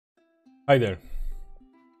Hi there,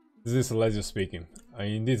 this is Leslie speaking.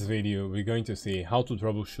 In this video we're going to see how to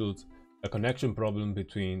troubleshoot a connection problem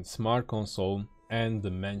between SmartConsole and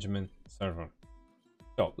the management server.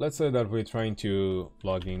 So let's say that we're trying to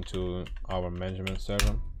log into our management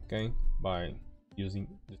server, okay, by using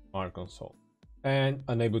the SmartConsole and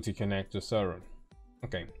unable to connect to server.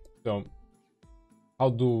 Okay, so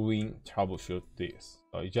how do we troubleshoot this?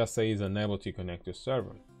 So it just says unable to connect to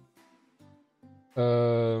server.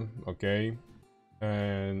 Okay,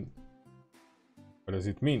 and what does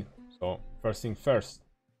it mean? So first thing first,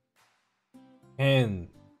 can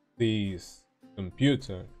this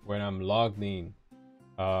computer when I'm logged in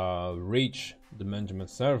reach the management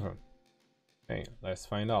server? Okay, let's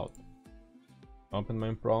find out. Open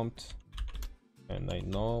my prompt, and I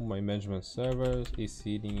know my management server is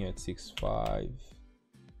sitting at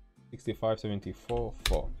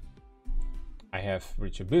 65.74.4. I have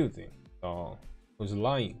reachability, so who's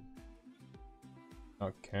lying?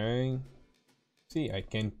 Okay, see, I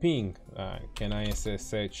can ping. Can I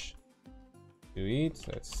SSH to it?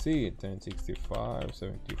 Let's see,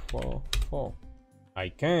 10.65.74.4. I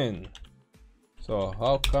can. So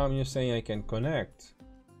how come you're saying I can connect? Is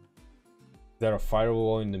there a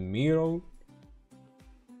firewall in the middle?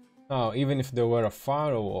 Now, even if there were a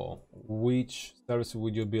firewall, which service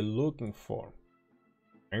would you be looking for?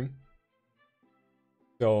 Okay.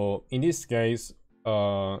 So in this case,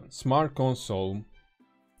 SmartConsole,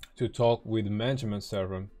 to talk with management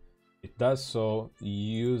server, it does so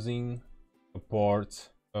using a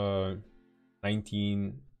port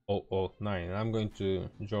 19009. And I'm going to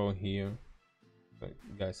draw here so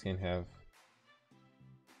you guys can have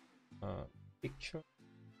a picture.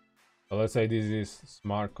 So let's say this is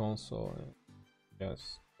SmartConsole.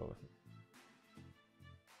 Just go here.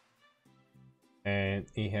 And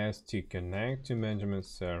it has to connect to management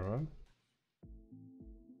server.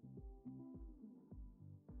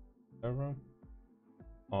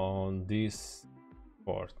 On this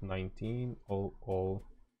port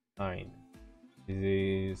 19009. This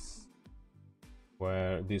is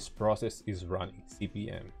where this process is running,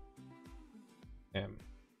 CPM.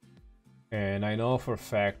 And I know for a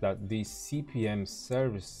fact that this CPM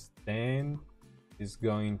service then is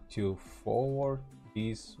going to forward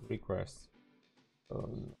this request.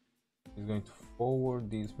 It's going to forward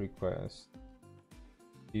this request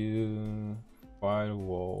to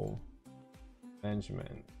firewall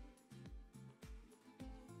management.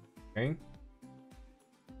 Okay,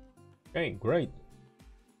 great.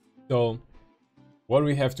 So what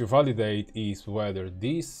we have to validate is whether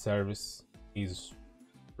this service is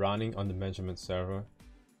running on the management server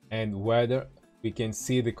and whether we can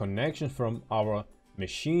see the connection from our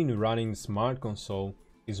machine running SmartConsole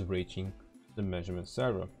is reaching the management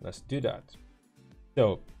server. Let's do that.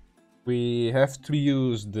 So we have to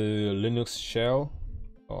use the Linux shell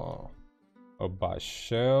or bash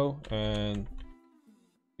shell, and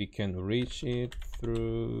we can reach it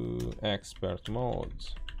through expert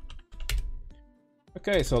mode.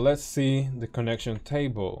 Okay, so let's see the connection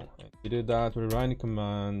table. To do that, we run the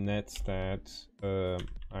command netstat -an,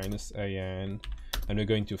 and we're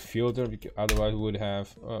going to filter because otherwise we would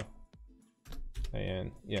have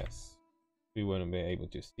an, yes, we wouldn't be able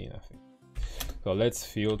to see nothing. So let's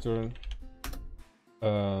filter,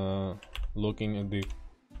 looking at the,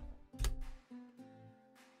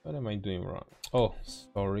 what am I doing wrong? Oh,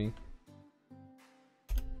 sorry.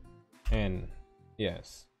 And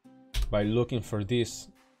yes, by looking for this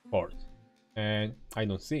port, and I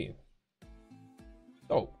don't see it.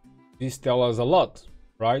 So this tells us a lot,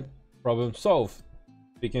 right? Problem solved.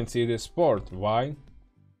 We can see this port. Why?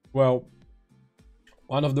 Well,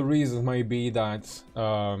 one of the reasons might be that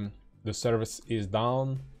the service is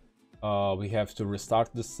down. We have to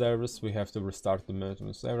restart the service. We have to restart the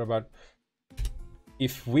management server. But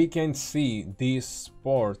if we can see this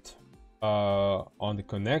port on the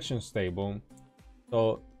connections table,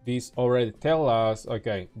 so this already tells us,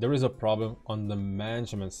 okay, there is a problem on the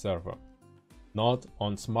management server, not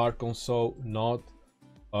on SmartConsole, not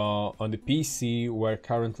on the PC where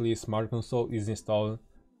currently SmartConsole is installed,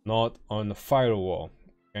 not on the firewall.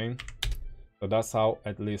 Okay, so that's how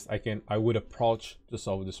at least I would approach to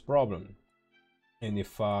solve this problem. And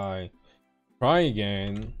if I try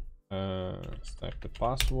again, type the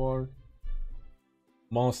password,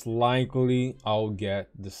 most likely I'll get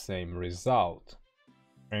the same result.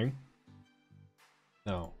 Okay,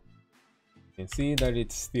 now you can see that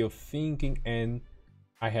it's still thinking and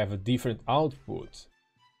I have a different output.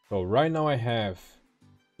 So right now I have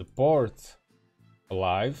the port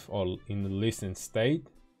alive or in the listening state,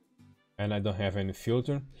 and I don't have any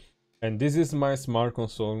filter, and this is my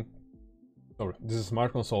SmartConsole. sorry, this is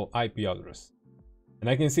SmartConsole IP address, and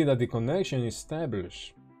I can see that the connection is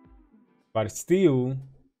established, but still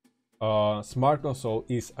SmartConsole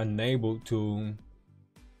is unable to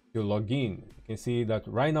log in. You can see that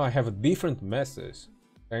right now I have a different message.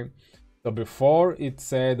 Okay, so before it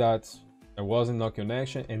said that there wasn't no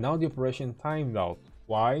connection, and now the operation timed out.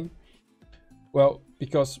 Why? Well,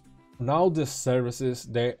 because now the services,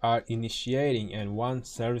 they are initiating, and one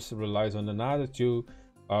service relies on another to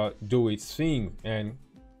do its thing. And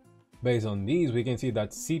based on these, we can see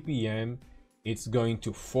that CPM, it's going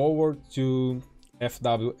to forward to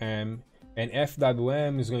FWM, and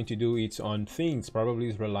FWM is going to do its own things, probably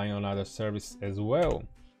is relying on other service as well.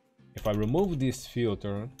 If I remove this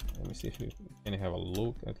filter, let me see if we can have a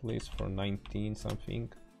look at least for 19 something.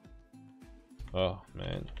 Oh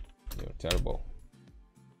man, you're terrible.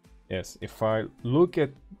 Yes, if I look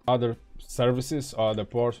at other services, other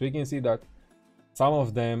ports, we can see that some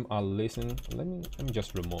of them are listening. Let me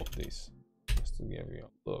just remove this just to give you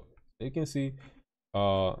a look. So you can see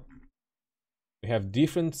we have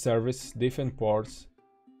different service, different ports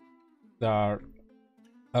that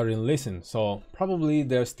are in listen, so probably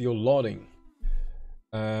they're still loading,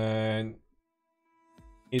 and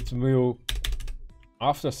it will,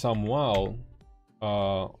 after some while,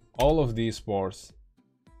 all of these ports,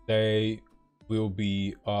 they will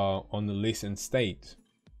be on the listen state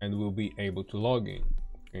and will be able to log in.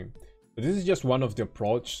 Okay, but this is just one of the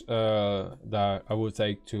approach that I would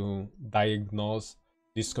take to diagnose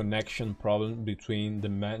this connection problem between the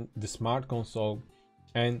SmartConsole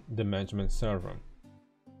and the management server.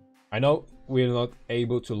 I know we're not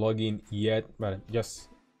able to log in yet, but just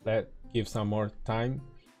give some more time.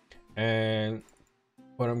 And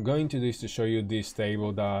what I'm going to do is to show you this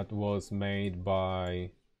table that was made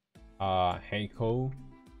by Heiko.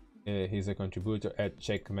 He's a contributor at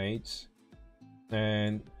Checkmate,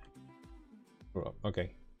 and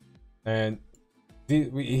okay, and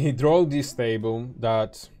he drew this table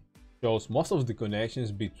that shows most of the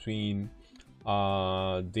connections between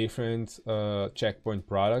different checkpoint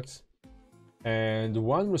products, and the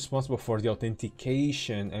one responsible for the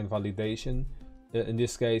authentication and validation in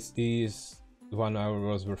this case is the one I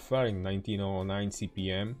was referring, 1909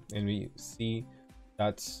 CPM, and we see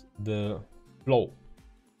that's the flow.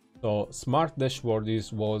 So Smart Dashboard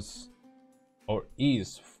was or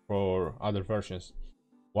is, for other versions,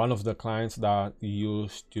 one of the clients that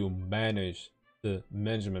used to manage the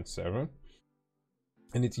management server,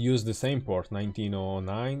 and it used the same port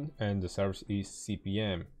 1909, and the service is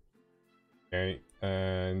CPM. Okay,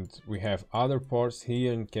 and we have other ports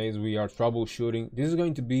here in case we are troubleshooting. This is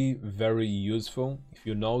going to be very useful if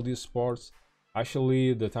you know these ports.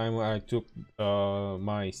 Actually, the time I took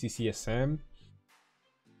my CCSM,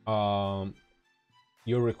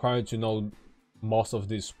 you're required to know most of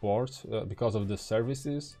these ports because of the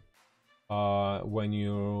services when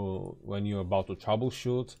you're about to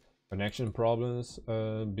troubleshoot connection problems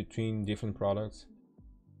between different products.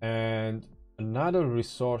 And another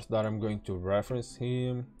resource that I'm going to reference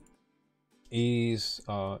here is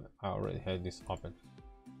I already had this open,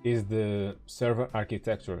 is the server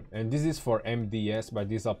architecture, and this is for MDS, but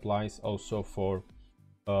this applies also for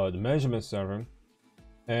the management server,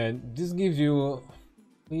 and this gives you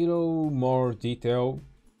a little more detail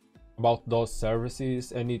about those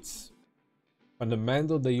services, and it's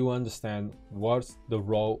fundamental that you understand what's the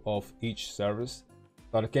role of each service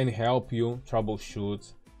that can help you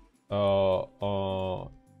troubleshoot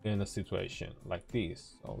in a situation like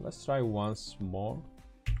this. So let's try once more,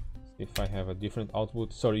 see if I have a different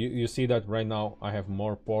output. So you see that right now I have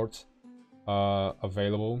more ports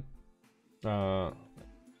available.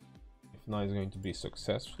 If now it's going to be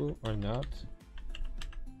successful or not.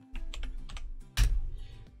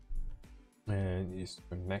 And it's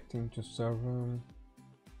connecting to server.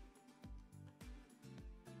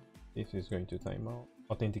 This is going to time out.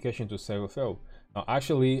 Authentication to fail. Now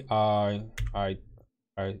actually I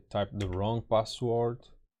typed the wrong password.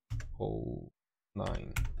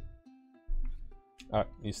 09.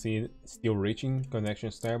 You see it still reaching, connection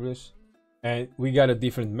established, and we got a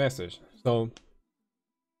different message. So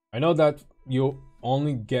I know that you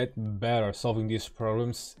only get better solving these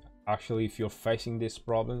problems actually if you're facing these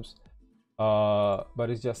problems, but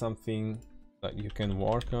it's just something that you can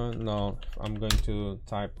work on. Now I'm going to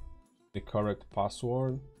type the correct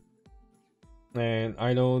password, and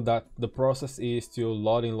I know that the process is to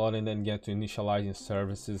load and then get to initializing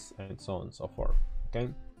services and so on and so forth. Okay,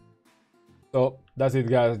 so that's it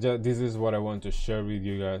guys. This is what I want to share with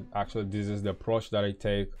you guys. Actually, this is the approach that I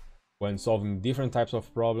take when solving different types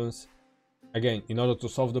of problems. Again, in order to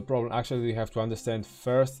solve the problem, actually you have to understand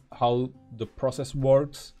first how the process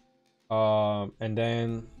works, and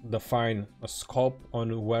then define a scope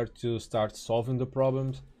on where to start solving the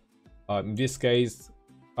problems. In this case,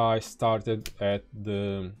 I started at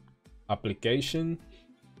the application,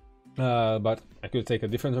 but I could take a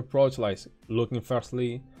different approach, like looking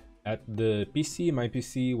firstly at the PC, my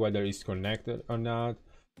PC, whether it's connected or not,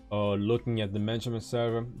 or looking at the management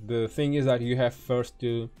server. The thing is that you have first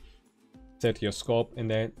to set your scope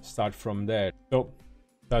and then start from there. So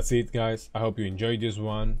that's it, guys. I hope you enjoyed this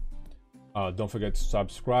one. Don't forget to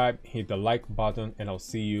subscribe, hit the like button, and I'll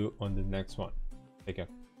see you on the next one. Take care.